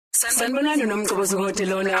Sanibonani nomgcobozi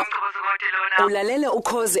hotelona. Ulalele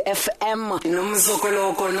ukhozi FM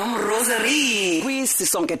nomzokoloko nomrosary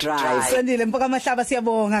kwisisonke drive. Sandile mpoka Mahlaba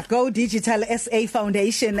siyabonga Go Digital SA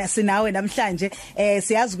Foundation sinawe namhlanje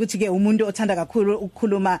siyazi ukuthi ke umuntu othanda kakhulu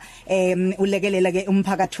ukukhuluma ulekelela ke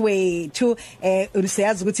umphakathi wethu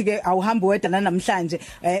siyazi ukuthi ke awuhambi wedwa namhlanje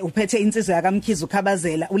uphethe insizwe yakamkhiza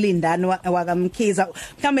ukhabazela ulindani wakamkhiza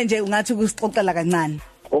mhlambe nje ungathi kusixoxela kancane.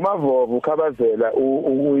 Umavovo ukhabazela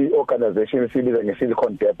uorganization sibiza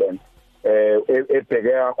ngeSilicon Durban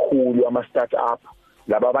ebheke kakhulu ama startup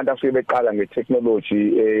laba abantu asuke beqala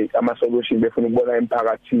ngetechnology ama solution befuna ukubona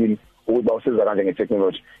emphakathini ukuthi bawusiza kanje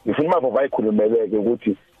ngetechnology. Ngifuna umavovo ayikhulumeleke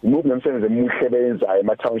ukuthi imuphi nomsebenzi emuhle beyenzayo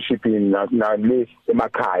ema townshipini na le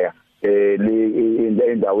emakhaya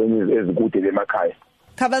le endaweni ezikude lemakhaya.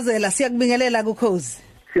 Khabazela siyakubingelela kuKhozi.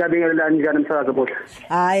 Siyabingelela njani umsakazo bohle?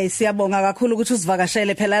 Hayi siyabonga kakhulu ukuthi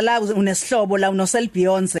usivakashele phela la unesihlobo la unosel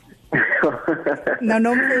Beyonce.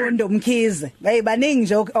 Nomfundo umkhize. Bayibaningi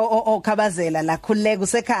nje okhabazela la khuleka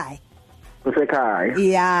usekhaya. Usekhaya.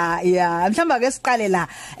 Yeah mhlamba ke siqale la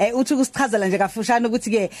uthi ukusichazela nje kafushane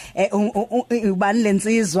ukuthi ke ubani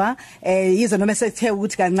lensizwa yize noma sethe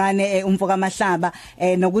ukuthi kancane umfoka Mahlaba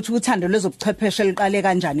nokuthi uthando lwezobuchwepheshe liqale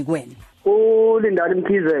kanjani kuwena. uLindani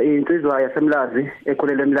Mkhize insizwa yaseMlazi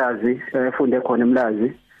ekhulele eMlazi efunde khona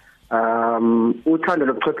eMlazi. Uthando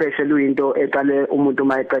lobuchwepheshe luyinto eqale umuntu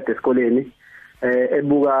mayeqeda esikoleni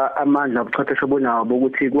ebuka amandla obuchwepheshe obonawo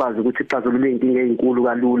ukuthi ikwazi ukuthi ixazulule izinkinga ezinkulu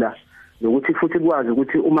kalula nokuthi futhi ikwazi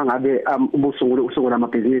ukuthi uma ngabe usungula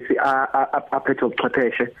amabhizinisi aphethe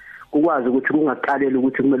obuchwepheshe ukwazi ukuthi kungaqaleli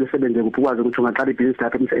ukuthi kumele usebenze kuphi ukwazi ukuthi ungaqala ibhizinisi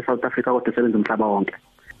lapha eSouth Africa kodwa usebenze umhlaba wonke.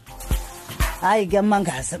 Hayi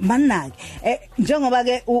kuyamangaza manake njengoba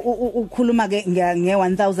ke ukhuluma ke nge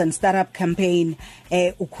 1000 startup campaign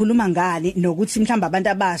ukhuluma ngani nokuthi mhlamba abantu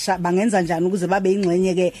abasha bangenza njani ukuze babe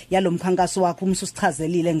ingxenye ke yalomkhankaso wakho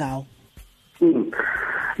umsusichazelile ngawo.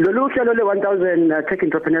 Lolu hlelo le 1000 Tech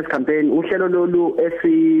Entrepreneurs Campaign uhlelo lolu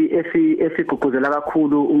esigqugquzela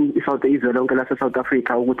kakhulu iSouth izwe lonke lase South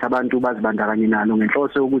Africa ukuthi abantu bazibandakanye nalo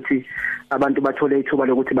ngenhloso ukuthi abantu bathole ithuba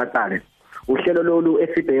lokuthi baqale. Uhlelo lolu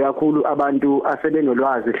esibheka kakhulu abantu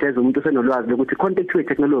asebenolwazi hleze umuntu usenolwazi lokuthi contact with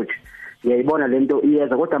technology ngiyayibona lento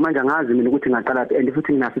iyeza kodwa manje angazi mina ukuthi ngaqala and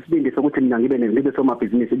futhi nginaso isibindi sokuthi mina ngibe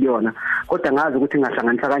somabhizinisi kuyona kodwa ngazi ukuthi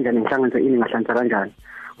ngahlanganisa kanjani ngihlanganise ini ngahlanganisa kanjani.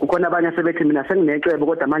 Kukhona abanye asebethi mina senginecebo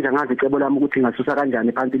kodwa manje angazi icebo lami ukuthi ngasusa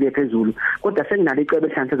kanjani phansi liye phezulu kodwa senginalo icebo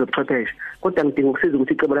ehlanganisa zobuchwepheshe kodwa ngidinga ukusiza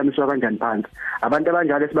ukuthi icebo lami suka kanjani phansi. Abantu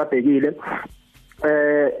abanjalo esibabhekile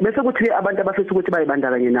bese kuthi abantu abafisa ukuthi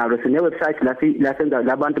bayibandakanye nalo sine website la senza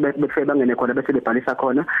labantu befike bangene khona bese bebhalisa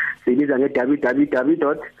khona sibiza nge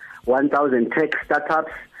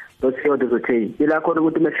www.1000techstartups.co.za ila khona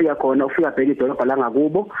ukuthi mefika khona ufika bheka idolobha la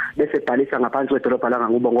ngakubo bese bhalisa ngaphansi kwedolobha la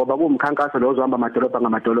ngakubo ngoba kumkhankaso lo ozohamba amadolobha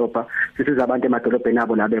ngamadolobha sisiza abantu emadolobheni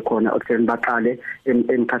abo la bekhona okutheni baqale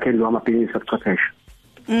emkhakheni wamabhizinisi obuchwepheshe.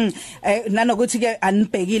 Nanokuthi ke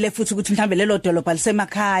anibhekile futhi ukuthi mhlambe lelo dolobha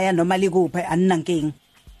lisemakhaya noma likuphi aninankingi.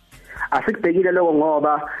 Asikubhekile lokho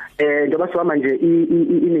ngoba njengoba siwama nje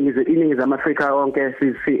iningizimu Afrika yonke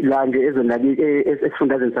la nje ezonaki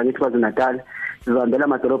esifundazweni sangithi KwaZulu-Natal sizihambela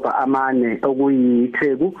amadolobha amane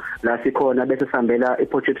okuyiTheku la sikhona bese sihambela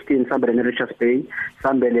ePortshepstone sihambele neRichards Bay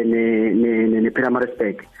sihambele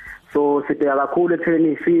nePietermaritzburg. So sibheka kakhulu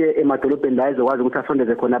ekutheni siye emadolobheni la ezokwazi ukuthi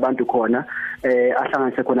asondeze khona abantu khona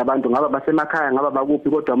ahlanganise khona abantu ngaba basemakhaya ngaba bakuphi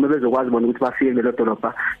kodwa uma bezokwazi bona ukuthi bafike kulelo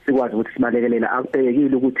dolobha sikwazi ukuthi sibalekelela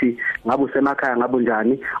akubhekile ukuthi ngabe usemakhaya ngabe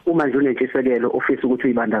unjani uma nje unentshisekelo ofisa ukuthi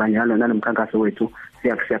uyibandakanye nalomkhankaso wethu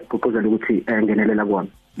siyakugqugquzela ukuthi ngenelela kuona.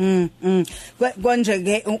 Konje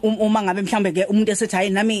ke uma ngabe mhlambe ke umuntu esethi hayi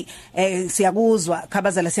nami siyakuzwa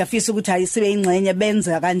Khabazela siyafisa ukuthi hayi sibe ingxenye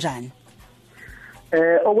benze kanjani.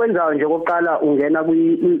 Okwenzayo nje okokuqala ungena ku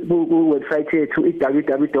website yethu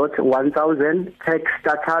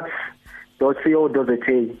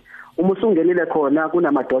www.1000techstartups.co.za. Uma usungenile khona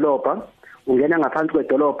kunamadolobha ungena ngaphansi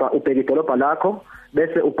kwedolobha ubheka idolobha lakho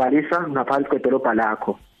bese ubhalisa ngaphansi kwedolobha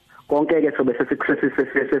lakho. Konke ke sobe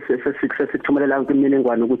sesithumelela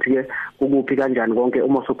imininingwane ukuthi ke ukuphi kanjani konke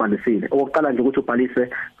uma usubhalisile. Okokuqala nje ukuthi ubhalise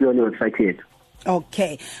kuyona website yethu.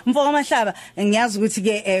 Okay mfoka Mahlaba ngiyazi ukuthi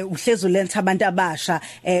ke uhlezi uletha abantu abasha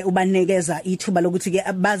ubanikeza ithuba lokuthi ke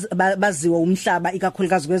baziwe umhlaba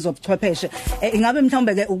ikakhulukazi kwezobuchwepheshe ingabe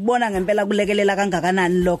mhlawumbe ke ukubona ngempela kulekelela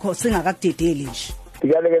kangakanani lokho singakakudedeli nje.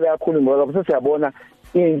 Iyalekelela kakhulu ngoba sesiyabona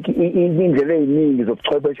indlela eziningi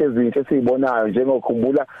zobuchwepheshe ezintsha esizibonayo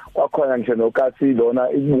njengokukhumbula kwakhona nje nokasi lona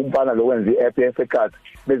umfana lokwenza iApp yesekati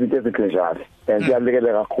bezinto ezinhle njalo.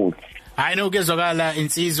 Iyalekelela kakhulu. Hayi no kezwakala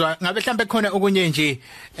insizwa ngabe mhlambe khona okunye nje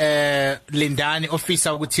Lindani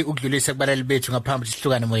ofisa ukuthi ukudlulise kubalali bethu ngaphambi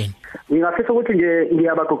sihlukane moyeni. Ngingafisa ukuthi nje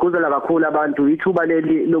ngiyabagqugquzela kakhulu abantu ithuba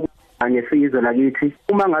leli ngesizwe lakithi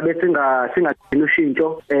uma ngabe singagcina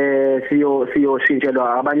ushintsho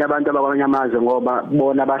siyoshintshelwa abanye abantu abakwamanye amazwe ngoba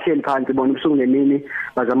bona bahleli phansi bona ubusuku nemini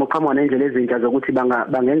bazama ukuqhamuka nendlela ezintsha zokuthi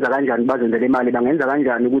bangenza kanjani bazenzele imali bangenza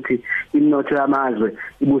kanjani ukuthi iminotho yamazwe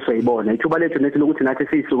ibuswe yibona ithuba lethu nethi lokuthi nathi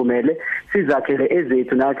sisukumele sizakhele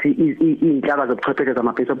ezethu nathi inhlaka zobuchwepheshe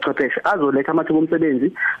zamabhizinisi obuchwepheshe azoletha amathuba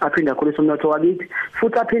omsebenzi aphinda akhulisa umnotho wakithi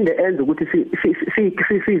futhi aphinde enze ukuthi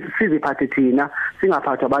siziphathe thina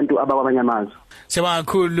singaphathwa abantu abakwamanye amazwe. Sibonga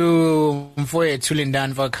kakhulu mfowethu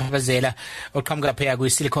Lindani vakhavazela oqhamuka phaya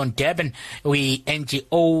kwiSilicon Durban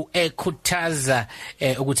NGO ekhuthaza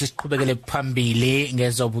ukuthi siqhubekele phambili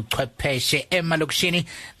ngezobuchwepheshe emalokishini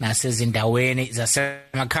nasezindaweni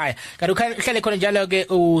zasemakhaya. Kanti uhlale khona njalo ke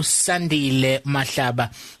uSandile Mahlaba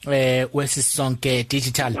wesisonke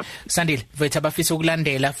digital. Sandile mfowethu abafisa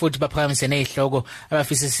ukulandela futhi baphakamise nezihloko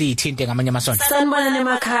abafisa sithinte ngamanye amasonto. Sanibona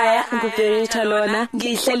emakhaya ngubherita lona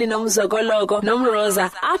ngihleli nomzokoloko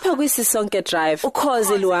nomroza apha kwisisonke drive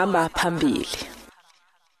ukhozi luhamba phambili.